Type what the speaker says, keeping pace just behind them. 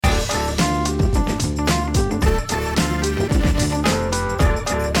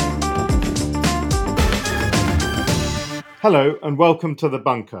Hello and welcome to The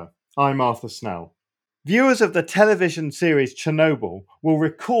Bunker. I'm Arthur Snell. Viewers of the television series Chernobyl will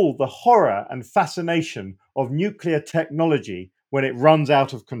recall the horror and fascination of nuclear technology when it runs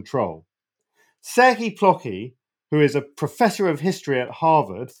out of control. Serhiy Plokhy, who is a professor of history at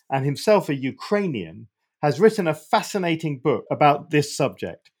Harvard and himself a Ukrainian, has written a fascinating book about this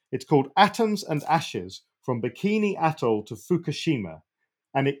subject. It's called Atoms and Ashes: From Bikini Atoll to Fukushima,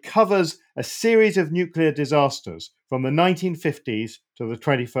 and it covers a series of nuclear disasters from the 1950s to the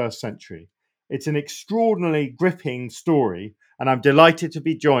 21st century. It's an extraordinarily gripping story, and I'm delighted to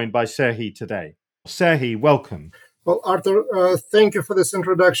be joined by Serhiy today. Serhiy, welcome. Well, Arthur, thank you for this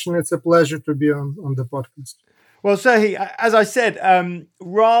introduction. It's a pleasure to be on the podcast. Well, Serhiy, as I said,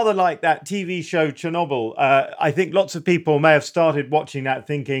 rather like that TV show Chernobyl, I think lots of people may have started watching that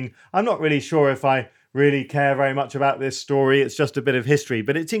thinking, I'm not really sure if I really care very much about this story. It's just a bit of history,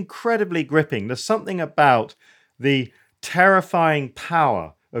 but it's incredibly gripping. There's something about the terrifying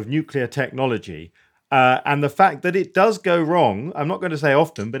power of nuclear technology and the fact that it does go wrong. I'm not going to say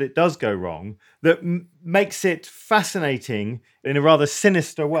often, but it does go wrong, that makes it fascinating in a rather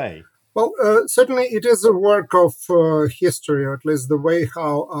sinister way. Well, certainly it is a work of history, or at least the way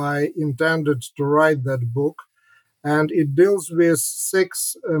how I intended to write that book. And it deals with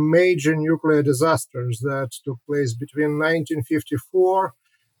six major nuclear disasters that took place between 1954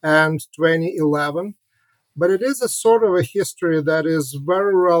 and 2011. But it is a sort of a history that is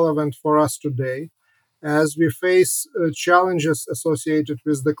very relevant for us today as we face challenges associated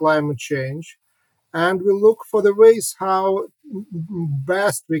with the climate change. And we look for the ways how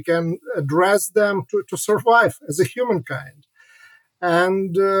best we can address them to survive as a humankind.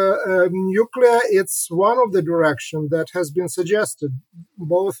 And nuclear, it's one of the directions that has been suggested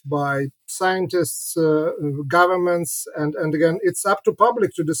both by scientists, governments, and again, it's up to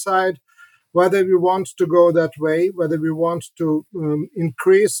public to decide whether we want to go that way, whether we want to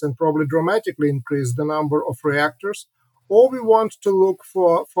increase and probably dramatically increase the number of reactors, or we want to look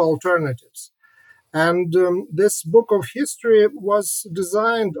for alternatives. And this book of history was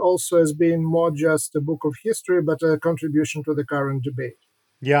designed also as being more just a book of history, but a contribution to the current debate.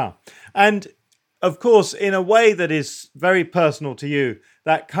 Yeah. And of course, in a way that is very personal to you,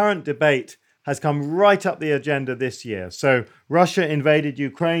 that current debate has come right up the agenda this year. So, Russia invaded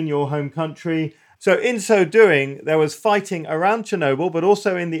Ukraine, your home country. So, in so doing, there was fighting around Chernobyl, but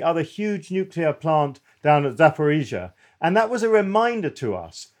also in the other huge nuclear plant down at Zaporizhia. And that was a reminder to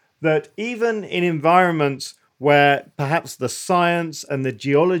us that even in environments where perhaps the science and the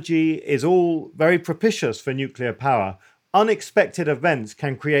geology is all very propitious for nuclear power, unexpected events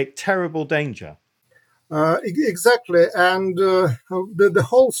can create terrible danger. Exactly, and the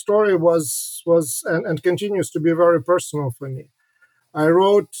whole story was and continues to be very personal for me. I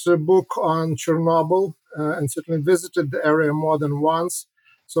wrote a book on Chernobyl and certainly visited the area more than once,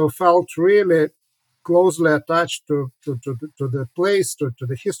 so felt really closely attached to the place, to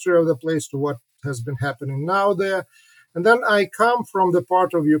the history of the place, to what has been happening now there. And then I come from the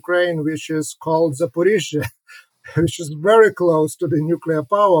part of Ukraine which is called Zaporizhia, which is very close to the nuclear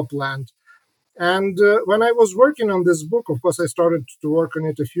power plant. And when I was working on this book, of course, I started to work on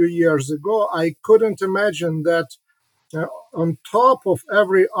it a few years ago, I couldn't imagine that on top of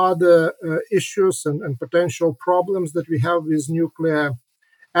every other issues and potential problems that we have with nuclear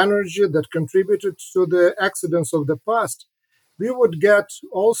energy that contributed to the accidents of the past, we would get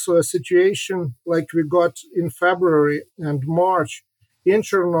also a situation like we got in February and March in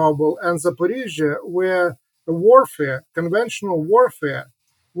Chernobyl and Zaporizhia, where warfare, conventional warfare,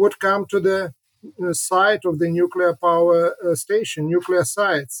 would come to the site of the nuclear power station, nuclear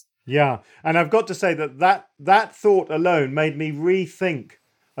sites. Yeah, and I've got to say that thought alone made me rethink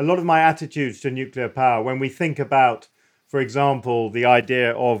a lot of my attitudes to nuclear power when we think about, for example, the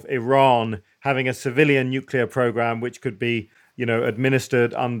idea of Iran having a civilian nuclear program which could be,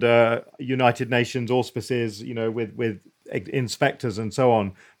 administered under United Nations auspices, with inspectors and so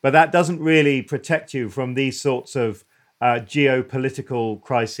on. But that doesn't really protect you from these sorts of geopolitical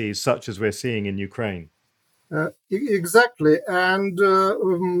crises such as we're seeing in Ukraine. Exactly, and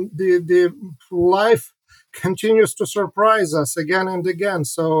the life continues to surprise us again and again.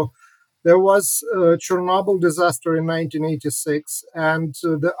 So there was a Chernobyl disaster in 1986, and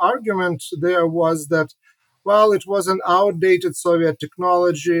the argument there was that, well, it was an outdated Soviet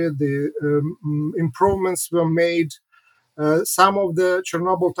technology. The improvements were made. Some of the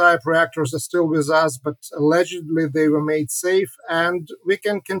Chernobyl type reactors are still with us, but allegedly they were made safe, and we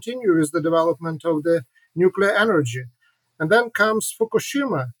can continue with the development of the nuclear energy. And then comes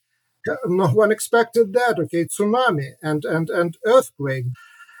Fukushima. No one expected that. Okay, tsunami and earthquake.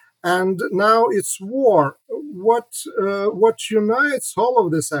 and now it's war. What unites all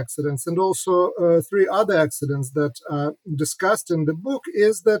of these accidents and also three other accidents that are discussed in the book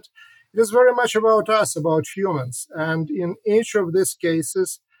is that it is very much about us, about humans, and in each of these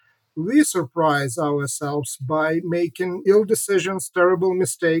cases we surprise ourselves by making ill decisions, terrible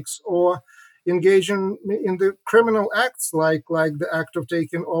mistakes, or engaging in the criminal acts like the act of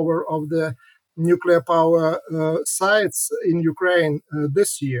taking over of the nuclear power sites in Ukraine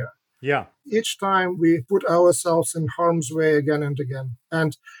this year. Yeah. Each time we put ourselves in harm's way again and again.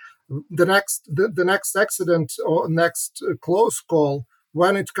 And the next accident or next close call,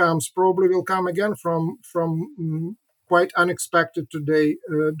 when it comes, probably will come again from quite unexpected today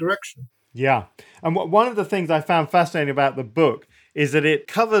direction. Yeah. And one of the things I found fascinating about the book is that it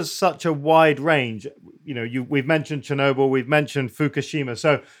covers such a wide range. We've mentioned Chernobyl, we've mentioned Fukushima.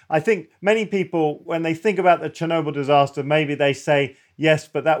 So I think many people, when they think about the Chernobyl disaster, maybe they say, yes,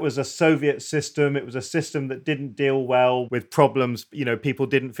 but that was a Soviet system. It was a system that didn't deal well with problems. People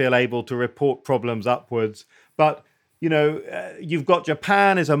didn't feel able to report problems upwards. But you've got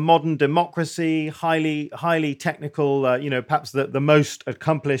Japan as a modern democracy, highly technical, perhaps the most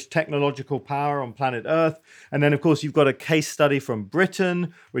accomplished technological power on planet Earth. And then, of course, you've got a case study from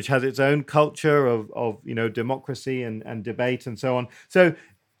Britain, which has its own culture of democracy and debate and so on. So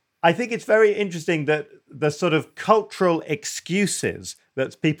I think it's very interesting that the sort of cultural excuses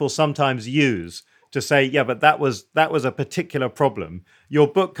that people sometimes use to say, yeah, but that was a particular problem. Your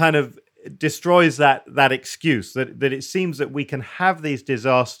book kind of destroys that excuse that it seems that we can have these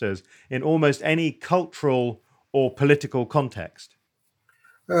disasters in almost any cultural or political context.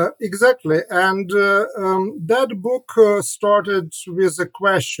 Exactly. And that book started with a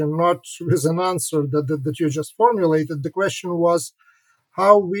question, not with an answer that you just formulated. The question was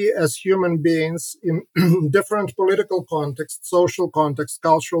how we as human beings in different political contexts, social contexts,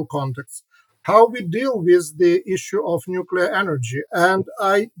 cultural contexts, how we deal with the issue of nuclear energy. And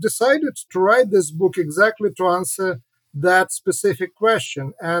I decided to write this book exactly to answer that specific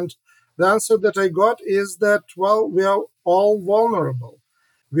question. And the answer that I got is that, well, we are all vulnerable.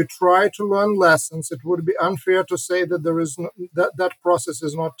 We try to learn lessons. It would be unfair to say that there is that process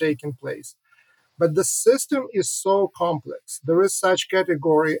is not taking place. But the system is so complex. There is such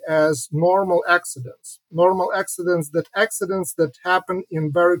category as normal accidents that happen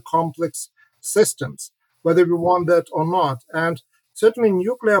in very complex systems, whether we want that or not. And certainly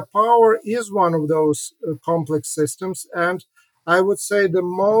nuclear power is one of those complex systems. And I would say the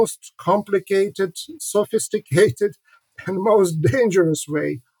most complicated, sophisticated, and most dangerous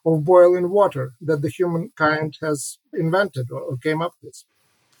way of boiling water that the humankind has invented or came up with.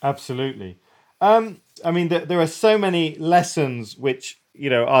 Absolutely. I mean, there are so many lessons which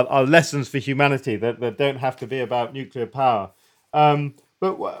are lessons for humanity that don't have to be about nuclear power.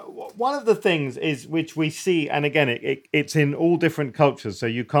 But one of the things is which we see, and again, it's in all different cultures, so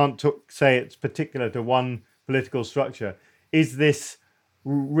you can't say it's particular to one political structure, is this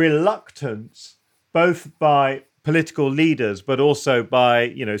reluctance, both by political leaders, but also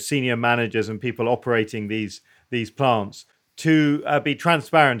by senior managers and people operating these plants, to be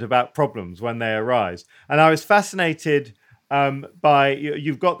transparent about problems when they arise. And I was fascinated by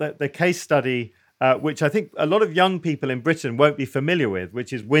you've got the case study, which I think a lot of young people in Britain won't be familiar with,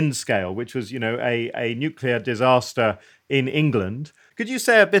 which is Windscale, which was a nuclear disaster in England. Could you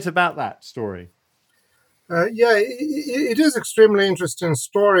say a bit about that story? Yeah, it is extremely interesting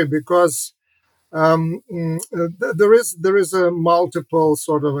story because there is a multiple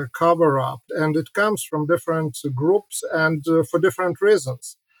sort of a cover up, and it comes from different groups and for different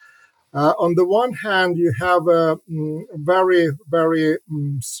reasons. On the one hand, you have a very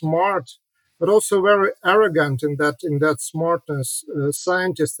smart, but also very arrogant in that smartness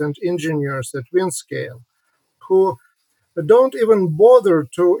scientists and engineers at Windscale who don't even bother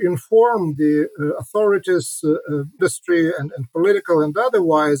to inform the authorities, industry, and political and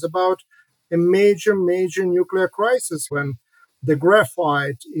otherwise about a major nuclear crisis when the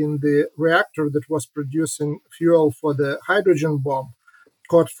graphite in the reactor that was producing fuel for the hydrogen bomb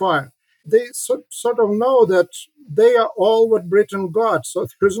caught fire. They sort of know that they are all what Britain got, so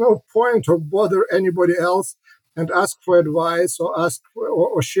there's no point of bother anybody else and ask for advice or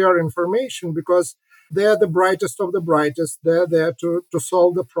or share information because they're the brightest of the brightest. They're there to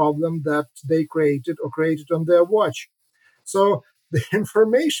solve the problem that they created or created on their watch. So the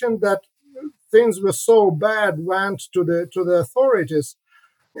information that things were so bad went to the authorities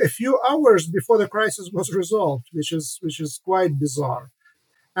a few hours before the crisis was resolved, which is quite bizarre.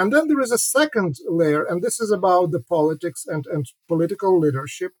 And then there is a second layer, and this is about the politics and political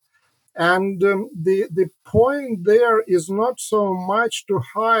leadership. And the point there is not so much to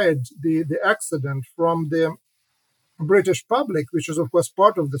hide the accident from the British public, which is, of course,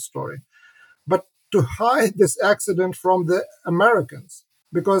 part of the story, but to hide this accident from the Americans.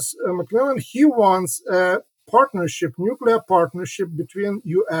 Because Macmillan, he wants a partnership, nuclear partnership between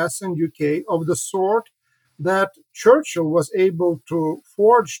US and UK of the sort that Churchill was able to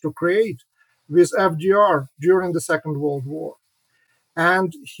forge, to create with FDR during the Second World War.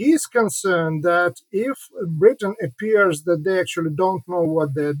 And he's concerned that if Britain appears that they actually don't know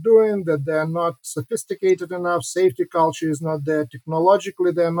what they're doing, that they're not sophisticated enough, safety culture is not there,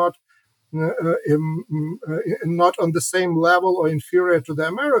 technologically they're not on the same level or inferior to the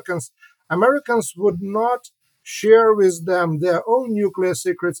Americans, Americans would not share with them their own nuclear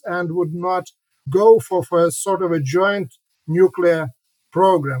secrets and would not go for a sort of a joint nuclear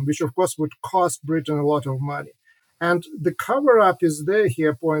program, which of course would cost Britain a lot of money. And the cover up is there. He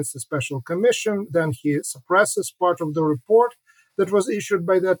appoints a special commission, then he suppresses part of the report that was issued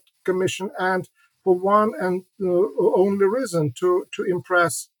by that commission, and for one and only reason to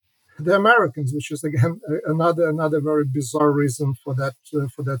impress the Americans, which is again another very bizarre reason for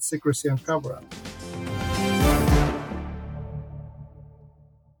that secrecy and cover up.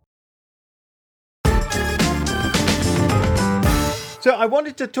 So I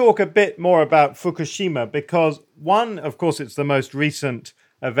wanted to talk a bit more about Fukushima because one, of course, it's the most recent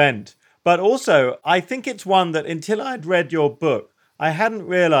event, but also I think it's one that until I'd read your book, I hadn't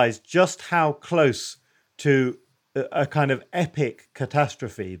realized just how close to a kind of epic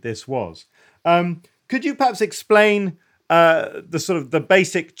catastrophe this was. Could you perhaps explain the sort of the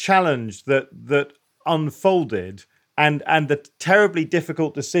basic challenge that unfolded and the terribly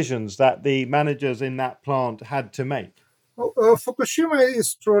difficult decisions that the managers in that plant had to make? Well, Fukushima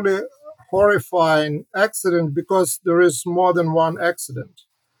is truly a horrifying accident because there is more than one accident.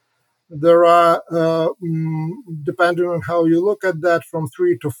 There are, depending on how you look at that, from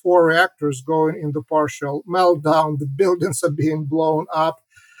 3 to 4 reactors going into partial meltdown. The buildings are being blown up.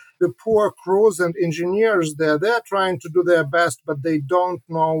 The poor crews and engineers there, they're trying to do their best, but they don't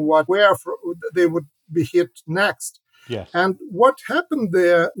know where they would be hit next. Yes. And what happened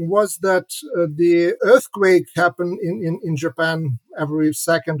there was that the earthquake happened in Japan every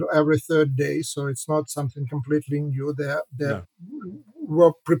second or every third day. So it's not something completely new. They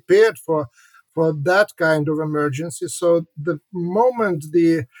were prepared for that kind of emergency. So the moment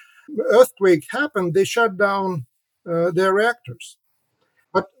the earthquake happened, they shut down their reactors.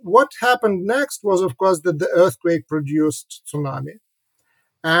 But what happened next was, of course, that the earthquake produced tsunami.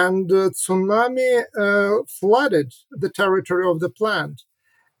 And tsunami flooded the territory of the plant.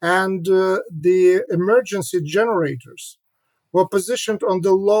 And the emergency generators were positioned on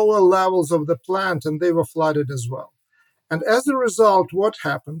the lower levels of the plant, and they were flooded as well. And as a result, what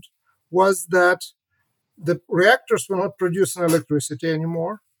happened was that the reactors were not producing electricity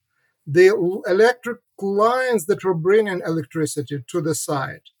anymore. The electric lines that were bringing electricity to the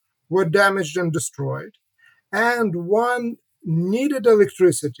site were damaged and destroyed. And one needed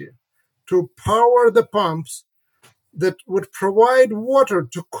electricity to power the pumps that would provide water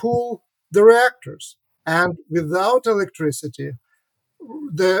to cool the reactors. And without electricity,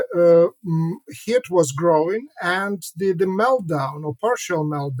 the heat was growing and the meltdown or partial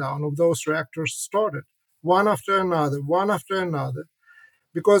meltdown of those reactors started one after another, one after another.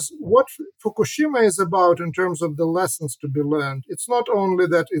 Because what Fukushima is about in terms of the lessons to be learned, it's not only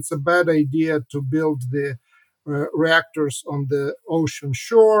that it's a bad idea to build the reactors on the ocean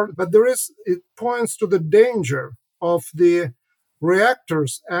shore, but it points to the danger of the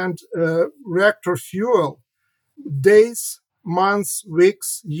reactors and reactor fuel days, months,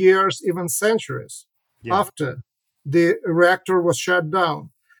 weeks, years, even centuries after the reactor was shut down.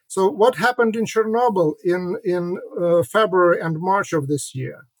 So what happened in Chernobyl in February and March of this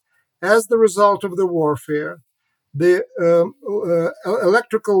year? As the result of the warfare, the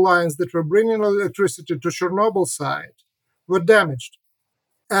electrical lines that were bringing electricity to Chernobyl site were damaged.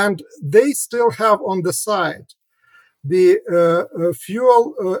 And they still have on the site the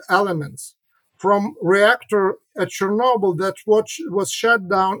fuel elements from reactor at Chernobyl that was shut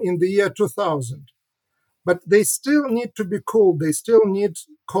down in the year 2000. But they still need to be cooled. They still need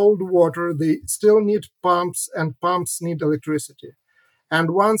cold water. They still need pumps, and pumps need electricity.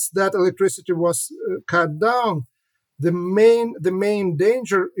 And once that electricity was cut down, the main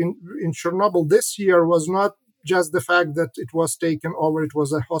danger in Chernobyl this year was not just the fact that it was taken over, it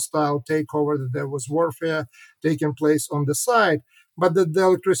was a hostile takeover, that there was warfare taking place on the site, but that the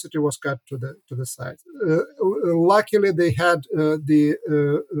electricity was cut to the site. Luckily, they had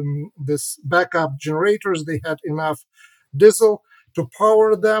this backup generators. They had enough diesel to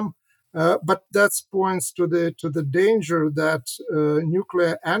power them, But that points to the danger that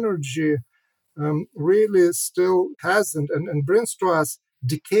nuclear energy really still has and brings to us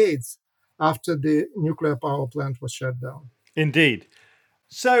decades after the nuclear power plant was shut down. Indeed.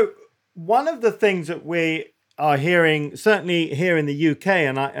 So one of the things that we are hearing, certainly here in the UK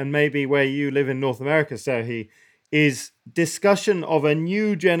and maybe where you live in North America, Serhi, is discussion of a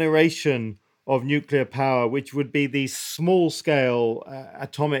new generation of nuclear power, which would be these small scale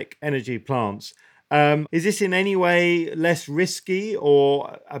atomic energy plants. Is this in any way less risky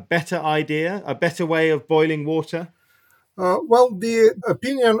or a better idea, a better way of boiling water? Well, the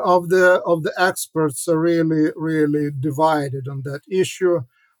opinion of the experts are really divided on that issue.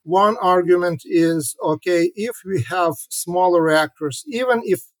 One argument is okay, if we have smaller reactors, even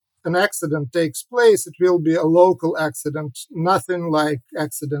if an accident takes place, it will be a local accident, nothing like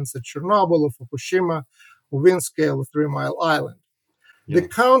accidents at Chernobyl or Fukushima or Windscale or Three Mile Island. The Yeah.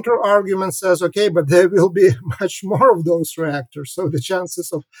 counter argument says, okay, but there will be much more of those reactors, so the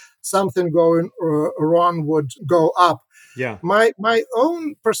chances of something going wrong would go up. Yeah. My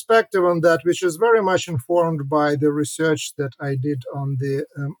own perspective on that, which is very much informed by the research that I did on the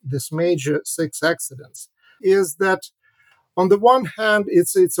this major six accidents, is that on the one hand,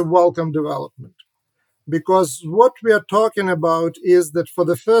 it's a welcome development because what we are talking about is that for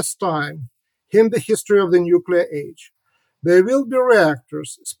the first time in the history of the nuclear age, there will be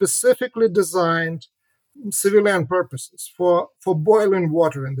reactors specifically designed civilian purposes for boiling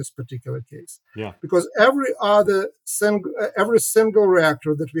water in this particular case. Yeah. Because every single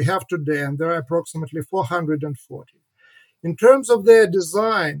reactor that we have today, and there are approximately 440, in terms of their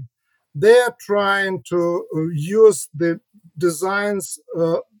design, they are trying to use the designs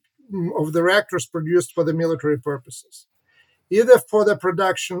of the reactors produced for the military purposes, either for the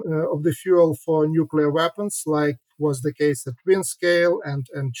production of the fuel for nuclear weapons, like was the case at Windscale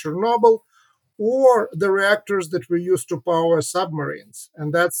and Chernobyl, or the reactors that we use to power submarines.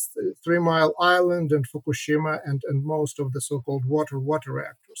 And that's Three Mile Island and Fukushima and most of the so-called water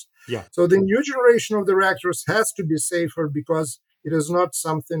reactors. Yeah. So the new generation of the reactors has to be safer because it is not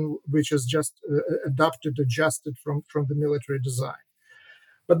something which is just adjusted from the military design.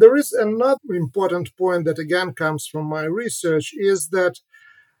 But there is another important point that again comes from my research is that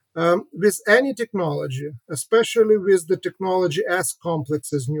with any technology, especially with the technology as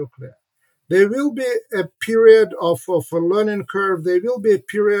complex as nuclear, there will be a period of a learning curve. There will be a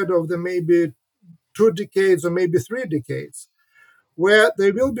period of the maybe 2 decades or maybe 3 decades where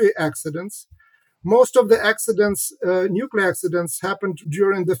there will be accidents. Most of the accidents, nuclear accidents, happened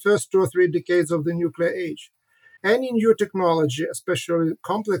during the first 2 or 3 decades of the nuclear age. Any new technology, especially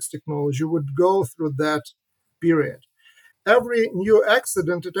complex technology, would go through that period. Every new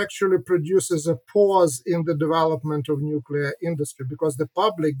accident, it actually produces a pause in the development of nuclear industry because the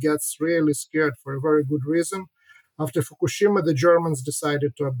public gets really scared for a very good reason. After Fukushima, the Germans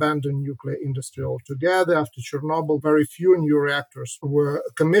decided to abandon nuclear industry altogether. After Chernobyl, very few new reactors were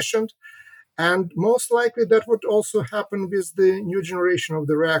commissioned. And most likely that would also happen with the new generation of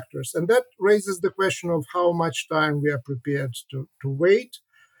the reactors. And that raises the question of how much time we are prepared to wait,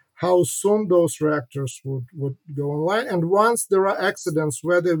 how soon those reactors would go online. And once there are accidents,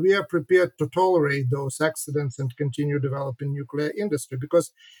 whether we are prepared to tolerate those accidents and continue developing nuclear industry.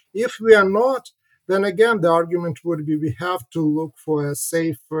 Because if we are not, then again, the argument would be we have to look for a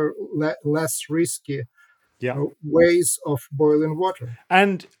safer, less risky Yeah. ways of boiling water.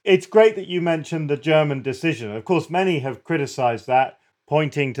 And it's great that you mentioned the German decision. Of course, many have criticized that,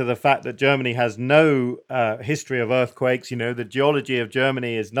 pointing to the fact that Germany has no history of earthquakes. You know, the geology of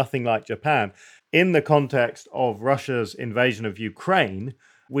Germany is nothing like Japan. In the context of Russia's invasion of Ukraine,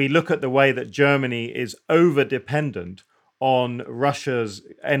 we look at the way that Germany is over dependent on Russia's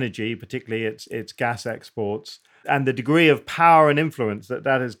energy, particularly its gas exports, and the degree of power and influence that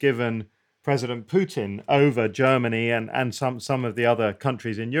has given President Putin over Germany and some of the other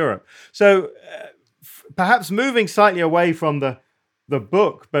countries in Europe. So perhaps moving slightly away from the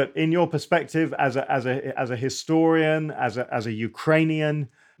book, but in your perspective as a historian, as a Ukrainian,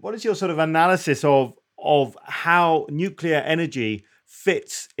 what is your sort of analysis of how nuclear energy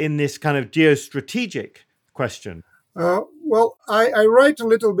fits in this kind of geostrategic question? Well, I write a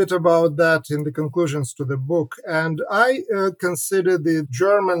little bit about that in the conclusions to the book, and I consider the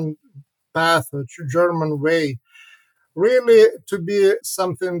German path or German way really to be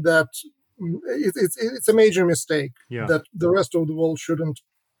something that it's a major mistake Yeah. that the rest of the world shouldn't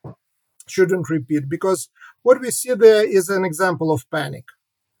repeat because what we see there is an example of panic.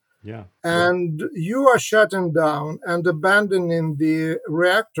 Yeah. And you are shutting down and abandoning the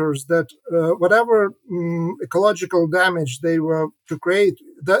reactors that whatever ecological damage they were to create,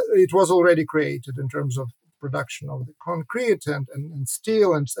 that it was already created in terms of production of the concrete and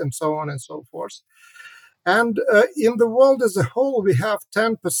steel and so on and so forth. And in the world as a whole, we have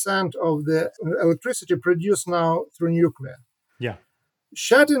 10% of the electricity produced now through nuclear. Yeah.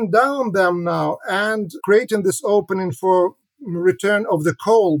 Shutting down them now and creating this opening for return of the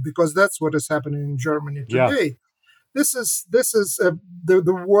coal, because that's what is happening in Germany today. Yeah. This is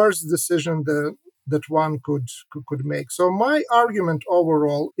the worst decision that one could make. So my argument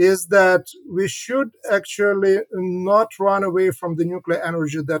overall is that we should actually not run away from the nuclear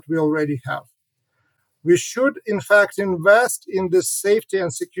energy that we already have. We should, in fact, invest in the safety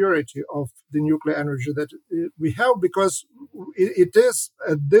and security of the nuclear energy that we have, because it is,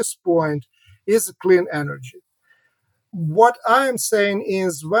 at this point, is clean energy. What I am saying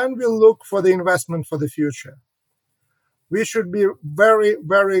is, when we look for the investment for the future, we should be very,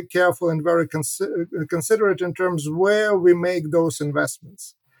 very careful and very considerate in terms of where we make those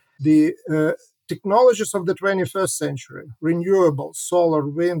investments. The technologies of the 21st century, renewables, solar,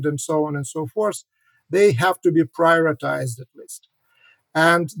 wind, and so on and so forth, they have to be prioritized at least.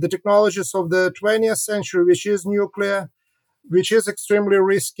 And the technologies of the 20th century, which is nuclear, which is extremely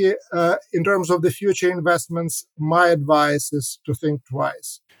risky in terms of the future investments, my advice is to think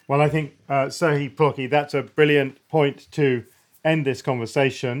twice. Well, I think, Serhii Plokhy, that's a brilliant point to end this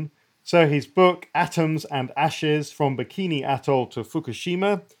conversation. Serhii's book, Atoms and Ashes, From Bikini Atoll to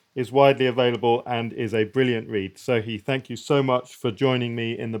Fukushima, is widely available and is a brilliant read. Serhii, thank you so much for joining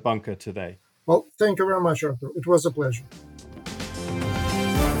me in the bunker today. Well, thank you very much, Arthur. It was a pleasure.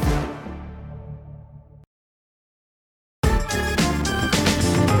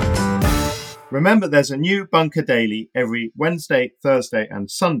 Remember, there's a new Bunker Daily every Wednesday, Thursday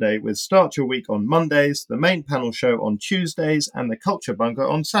and Sunday, with Start Your Week on Mondays, the main panel show on Tuesdays and the Culture Bunker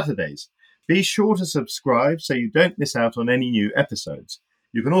on Saturdays. Be sure to subscribe so you don't miss out on any new episodes.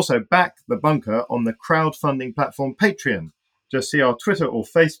 You can also back the Bunker on the crowdfunding platform Patreon. Just see our Twitter or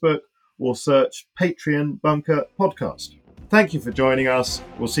Facebook or search Patreon Bunker Podcast. Thank you for joining us.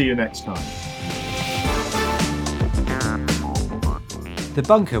 We'll see you next time. The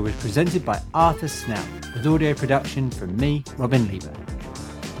Bunker was presented by Arthur Snell, with audio production from me, Robin Lieber.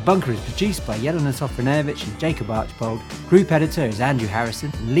 The Bunker is produced by Jelena Sofronevich and Jacob Archbold. Group editor is Andrew Harrison,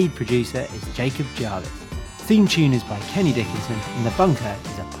 and lead producer is Jacob Jarvis. Theme tune is by Kenny Dickinson, and The Bunker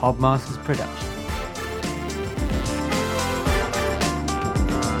is a Podmasters production.